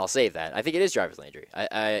I'll save that. I think it is Jarvis Landry.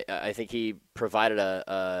 I think he provided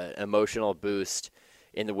a emotional boost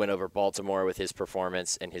in the win over Baltimore with his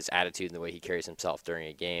performance and his attitude and the way he carries himself during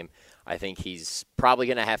a game. I think he's probably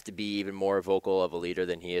going to have to be even more vocal of a leader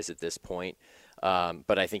than he is at this point.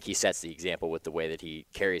 But I think he sets the example with the way that he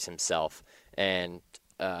carries himself, and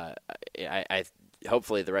I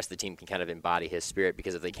hopefully the rest of the team can kind of embody his spirit,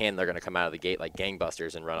 because if they can, they're going to come out of the gate like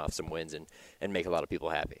gangbusters and run off some wins and make a lot of people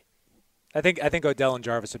happy. I think Odell and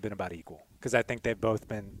Jarvis have been about equal, because I think they've both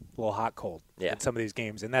been a little hot cold in some of these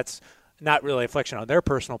games, and that's not really a reflection on their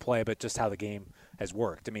personal play, but just how the game has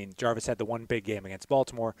worked. I mean, Jarvis had the one big game against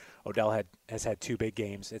Baltimore. Odell has had 2 big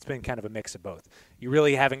games. It's been kind of a mix of both. You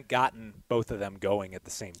really haven't gotten both of them going at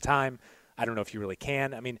the same time. I don't know if you really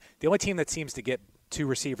can. I mean, the only team that seems to get two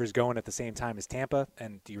receivers going at the same time as Tampa,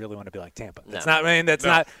 and do you really want to be like Tampa? No. It's not. I mean, that's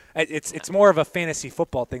not. It's more of a fantasy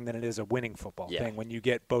football thing than it is a winning football thing. When you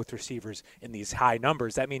get both receivers in these high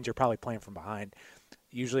numbers, that means you're probably playing from behind.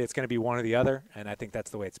 Usually, it's going to be one or the other, and I think that's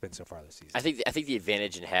the way it's been so far this season. I think the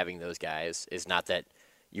advantage in having those guys is not that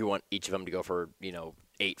you want each of them to go for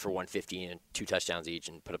 8 for 150 and 2 touchdowns each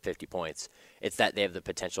and put up 50 points. It's that they have the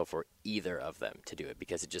potential for either of them to do it,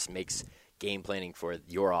 because it just makes game planning for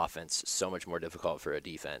your offense so much more difficult for a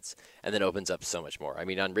defense, and then opens up so much more. I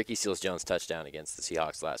mean, on Ricky Seals-Jones' touchdown against the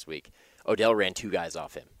Seahawks last week, Odell ran 2 guys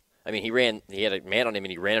off him. I mean, he had a man on him,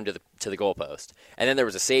 and he ran him to the goalpost. And then there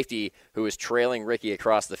was a safety who was trailing Ricky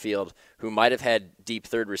across the field, who might have had deep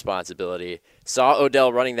third responsibility, saw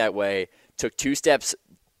Odell running that way, took 2 steps,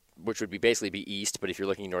 which would basically be east, but if you're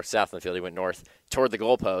looking north-south on the field, he went north toward the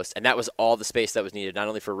goalpost, and that was all the space that was needed, not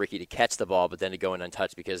only for Ricky to catch the ball, but then to go in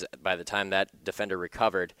untouched, because by the time that defender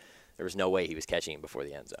recovered, there was no way he was catching him before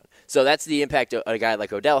the end zone. So that's the impact a guy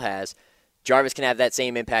like Odell has. Jarvis can have that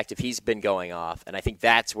same impact if he's been going off, and I think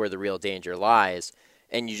that's where the real danger lies,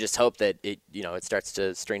 and you just hope that it starts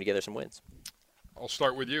to string together some wins. I'll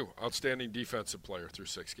start with you. Outstanding defensive player through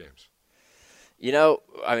 6 games.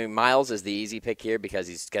 I mean, Miles is the easy pick here because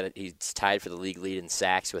he's tied for the league lead in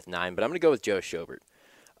sacks with 9, but I'm going to go with Joe Schobert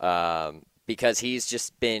because he's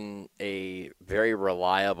just been a very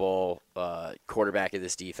reliable quarterback of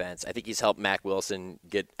this defense. I think he's helped Mack Wilson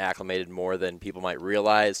get acclimated more than people might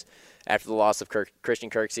realize after the loss of Christian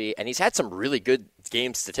Kirksey, and he's had some really good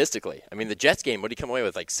games statistically. I mean, the Jets game, what did he come away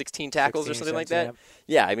with, like 16 tackles or something like that?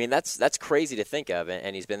 Yeah, I mean, that's crazy to think of,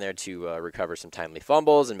 and he's been there to recover some timely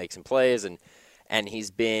fumbles and make some plays, and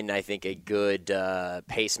he's been, I think, a good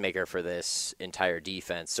pacemaker for this entire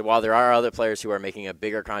defense. So while there are other players who are making a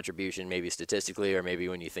bigger contribution, maybe statistically or maybe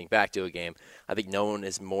when you think back to a game, I think no one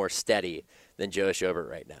is more steady than Joe Schobert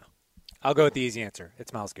right now. I'll go with the easy answer.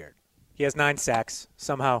 It's Myles Garrett. He has 9 sacks.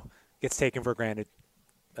 Somehow gets taken for granted,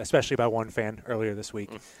 especially by one fan earlier this week.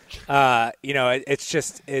 That's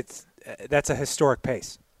a historic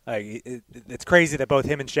pace. It's crazy that both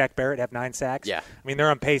him and Shaq Barrett have 9 sacks. Yeah. I mean, they're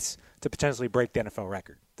on pace to potentially break the NFL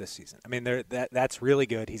record this season. I mean, that's really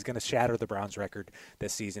good. He's going to shatter the Browns record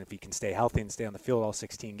this season if he can stay healthy and stay on the field all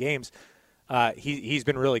 16 games. He's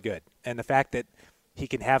been really good. And the fact that he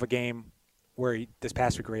can have a game where this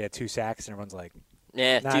past week where he had 2 sacks and everyone's like,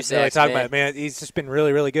 not 2 sacks, really talking about it, man. He's just been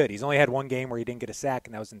really, really good. He's only had 1 game where he didn't get a sack,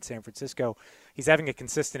 and that was in San Francisco. He's having a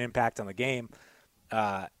consistent impact on the game,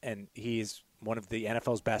 and he's one of the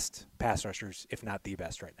NFL's best pass rushers, if not the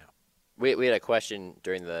best right now. We had a question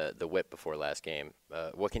during the whip before last game.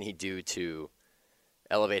 What can he do to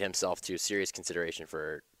elevate himself to serious consideration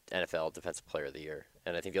for NFL Defensive Player of the Year?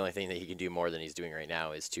 And I think the only thing that he can do more than he's doing right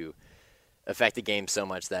now is to affect the game so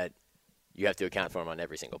much that you have to account for him on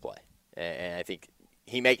every single play. And I think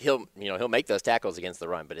he'll make those tackles against the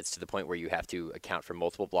run, but it's to the point where you have to account for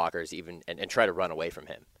multiple blockers and try to run away from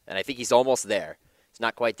him. And I think he's almost there. He's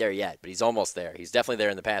not quite there yet, but he's almost there. He's definitely there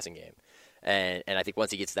in the passing game. And I think once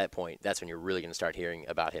he gets to that point, that's when you're really going to start hearing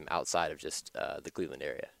about him outside of just the Cleveland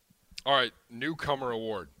area. All right, newcomer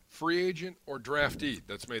award. Free agent or draftee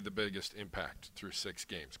that's made the biggest impact through 6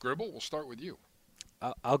 games? Gribble, we'll start with you.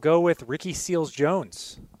 I'll go with Ricky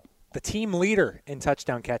Seals-Jones, the team leader in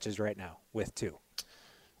touchdown catches right now with 2.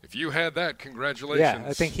 If you had that, congratulations. Yeah,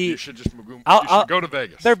 I think you should just go to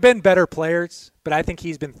Vegas. There have been better players, but I think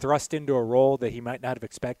he's been thrust into a role that he might not have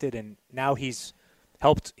expected, and now he's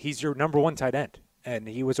helped. He's your number 1 tight end, and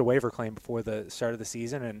he was a waiver claim before the start of the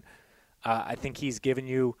season, and I think he's given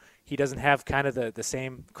you – he doesn't have kind of the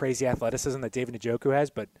same crazy athleticism that David Njoku has,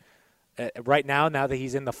 but right now that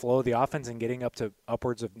he's in the flow of the offense and getting up to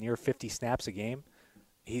upwards of near 50 snaps a game,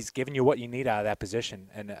 he's giving you what you need out of that position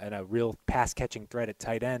and a real pass-catching threat at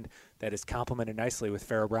tight end that is complemented nicely with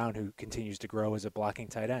Pharaoh Brown, who continues to grow as a blocking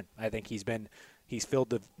tight end. I think he's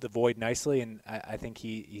filled the void nicely, and I think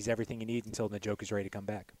he's everything you need until Njoku's ready to come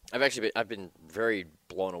back. I've been very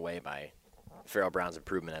blown away by Pharaoh Brown's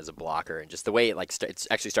improvement as a blocker and just the way it's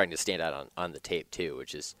actually starting to stand out on the tape too,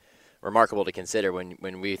 which is remarkable to consider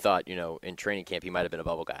when we thought, in training camp he might have been a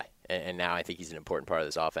bubble guy. And now I think he's an important part of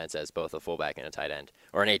this offense as both a fullback and a tight end,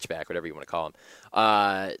 or an H-back, whatever you want to call him.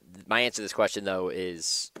 My answer to this question, though,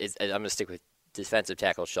 is I'm going to stick with defensive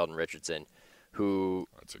tackle Sheldon Richardson, who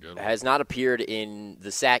has not appeared in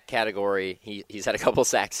the sack category. He's had a couple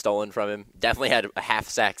sacks stolen from him. Definitely had a half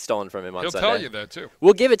sack stolen from him on Sunday. He'll tell you that, too.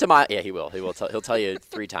 We'll give it to Miles. Yeah, he will. He'll tell you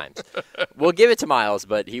 3 times. We'll give it to Miles,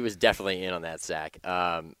 but he was definitely in on that sack.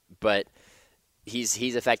 But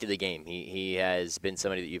he's affected the game. He has been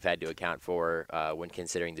somebody that you've had to account for when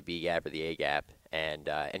considering the B gap or the A gap, and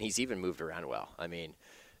he's even moved around well. I mean,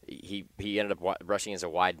 he ended up rushing as a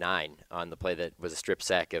wide 9 on the play that was a strip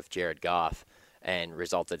sack of Jared Goff and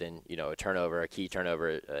resulted in, a turnover, a key turnover,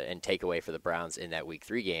 and takeaway for the Browns in that Week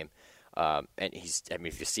 3 game. And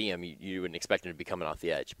if you see him, you wouldn't expect him to be coming off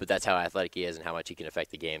the edge. But that's how athletic he is and how much he can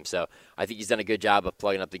affect the game. So I think he's done a good job of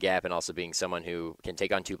plugging up the gap and also being someone who can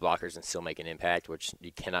take on 2 blockers and still make an impact, which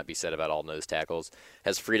you cannot be said about all nose tackles.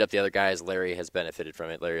 Has freed up the other guys. Larry has benefited from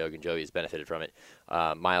it. Larry Ogunjobi has benefited from it.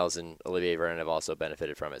 Miles and Olivier Vernon have also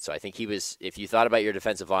benefited from it. So I think he was, if you thought about your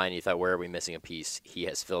defensive line, you thought, where are we missing a piece? He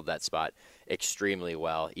has filled that spot extremely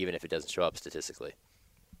well, even if it doesn't show up statistically.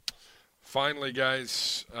 Finally,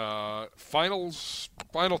 guys, final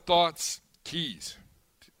thoughts, keys.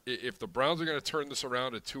 If the Browns are going to turn this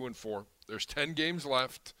around at 2-4, there's 10 games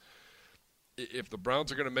left. If the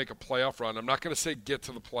Browns are going to make a playoff run, I'm not going to say get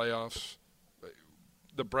to the playoffs.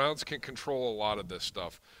 The Browns can control a lot of this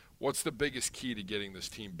stuff. What's the biggest key to getting this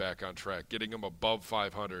team back on track, getting them above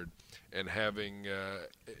 500, and having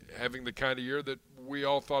the kind of year that we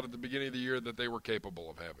all thought at the beginning of the year that they were capable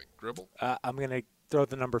of having? Gribble? I'm going to throw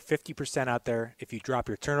the number 50% out there. If you drop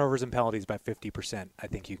your turnovers and penalties by 50%, I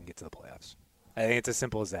think you can get to the playoffs. I think it's as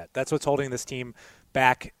simple as that. That's what's holding this team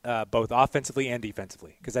back, both offensively and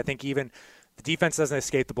defensively. Because I think even the defense doesn't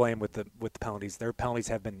escape the blame with the penalties. Their penalties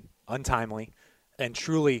have been untimely, and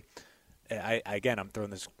truly, I'm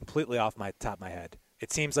throwing this completely off my top of my head.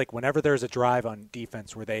 It seems like whenever there's a drive on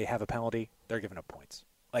defense where they have a penalty, they're giving up points.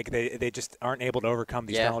 Like they just aren't able to overcome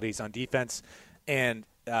these penalties on defense, and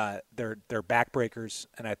they're backbreakers.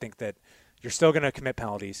 And I think that you're still going to commit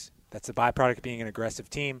penalties. That's a byproduct of being an aggressive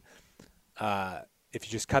team. If you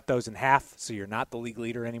just cut those in half, so you're not the league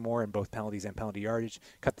leader anymore in both penalties and penalty yardage,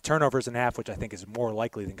 cut the turnovers in half, which I think is more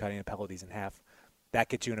likely than cutting the penalties in half. That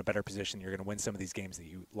gets you in a better position. You're going to win some of these games that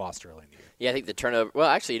you lost early in the year. Yeah, I think the turnover – well,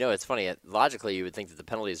 actually, it's funny. Logically, you would think that the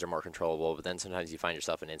penalties are more controllable, but then sometimes you find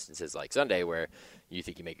yourself in instances like Sunday where you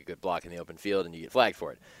think you make a good block in the open field and you get flagged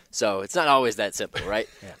for it. So it's not always that simple, right?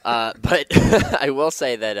 But I will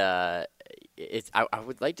say that I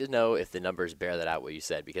would like to know if the numbers bear that out, what you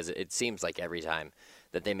said, because it seems like every time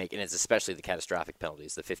that they make, and it's especially the catastrophic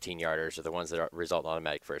penalties, the 15-yarders are the ones that result in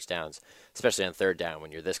automatic first downs, especially on third down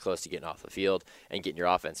when you're this close to getting off the field and getting your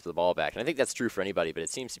offense the ball back. And I think that's true for anybody, but it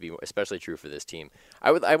seems to be especially true for this team.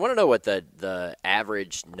 I want to know what the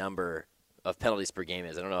average number of penalties per game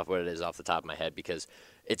is. I don't know what it is off the top of my head because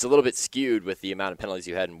it's a little bit skewed with the amount of penalties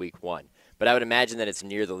you had in week 1. But I would imagine that it's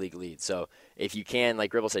near the league lead. So if you can,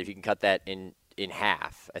 like Gribble said, if you can cut that in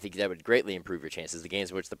half, I think that would greatly improve your chances. The games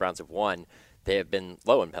in which the Browns have won, they have been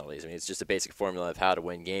low in penalties. I mean, it's just a basic formula of how to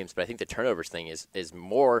win games. But I think the turnovers thing is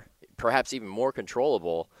more, perhaps even more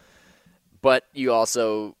controllable. But you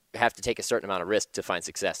also have to take a certain amount of risk to find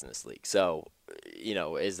success in this league. So,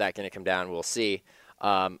 is that going to come down? We'll see.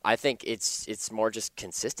 I think it's more just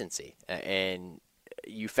consistency. And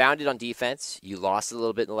you found it on defense. You lost a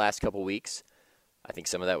little bit in the last couple weeks. I think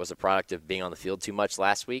some of that was a product of being on the field too much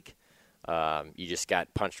last week. You just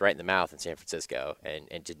got punched right in the mouth in San Francisco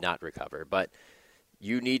and did not recover. But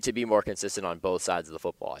you need to be more consistent on both sides of the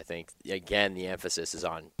football. I think, again, the emphasis is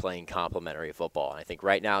on playing complementary football. And I think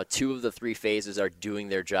right now 2 of the 3 phases are doing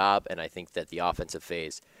their job, and I think that the offensive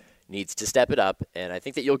phase needs to step it up. And I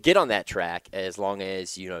think that you'll get on that track as long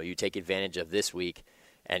as you take advantage of this week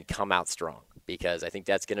and come out strong. Because I think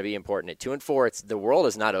that's going to be important. At 2-4, the world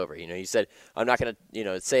is not over. You said, I'm not going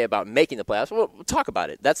to say about making the playoffs. Well, we'll talk about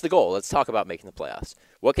it. That's the goal. Let's talk about making the playoffs.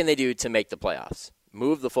 What can they do to make the playoffs?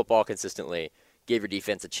 Move the football consistently. Give your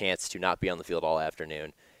defense a chance to not be on the field all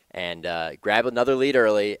afternoon. And grab another lead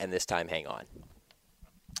early, and this time hang on.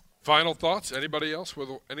 Final thoughts? Anybody else with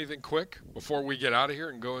anything quick before we get out of here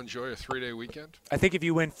and go enjoy a 3-day weekend? I think if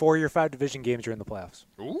you win 4 of your 5 division games, you're in the playoffs.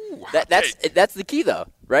 Ooh, that's the key, though,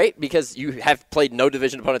 right? Because you have played no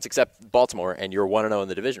division opponents except Baltimore, and you're 1-0 in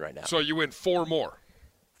the division right now. So you win 4 more.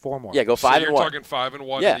 4 more. Yeah, go 5-1. So you're talking 5-1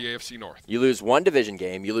 in the AFC North. You lose 1 division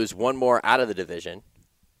game. You lose 1 more out of the division.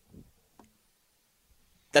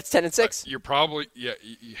 That's 10-6. You're probably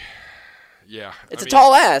It's a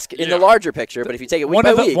tall ask in the larger picture, but if you take it week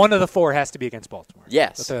by week. One of the 4 has to be against Baltimore.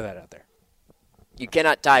 Yes. Let's throw that out there. You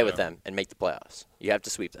cannot tie with them and make the playoffs. You have to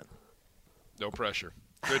sweep them. No pressure.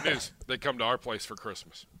 Good news. They come to our place for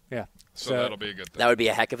Christmas. Yeah. So that'll be a good thing. That would be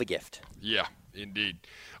a heck of a gift. Yeah, indeed.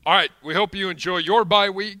 All right. We hope you enjoy your bye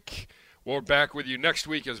week. We're back with you next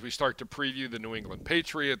week as we start to preview the New England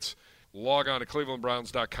Patriots. Log on to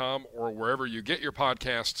clevelandbrowns.com or wherever you get your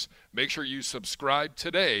podcasts. Make sure you subscribe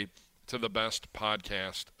today to the best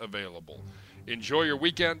podcast available. Enjoy your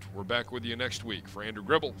weekend. We're back with you next week. For Andrew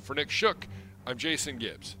Gribble, for Nick Shook, I'm Jason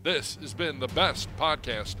Gibbs. This has been the best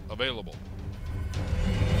podcast available.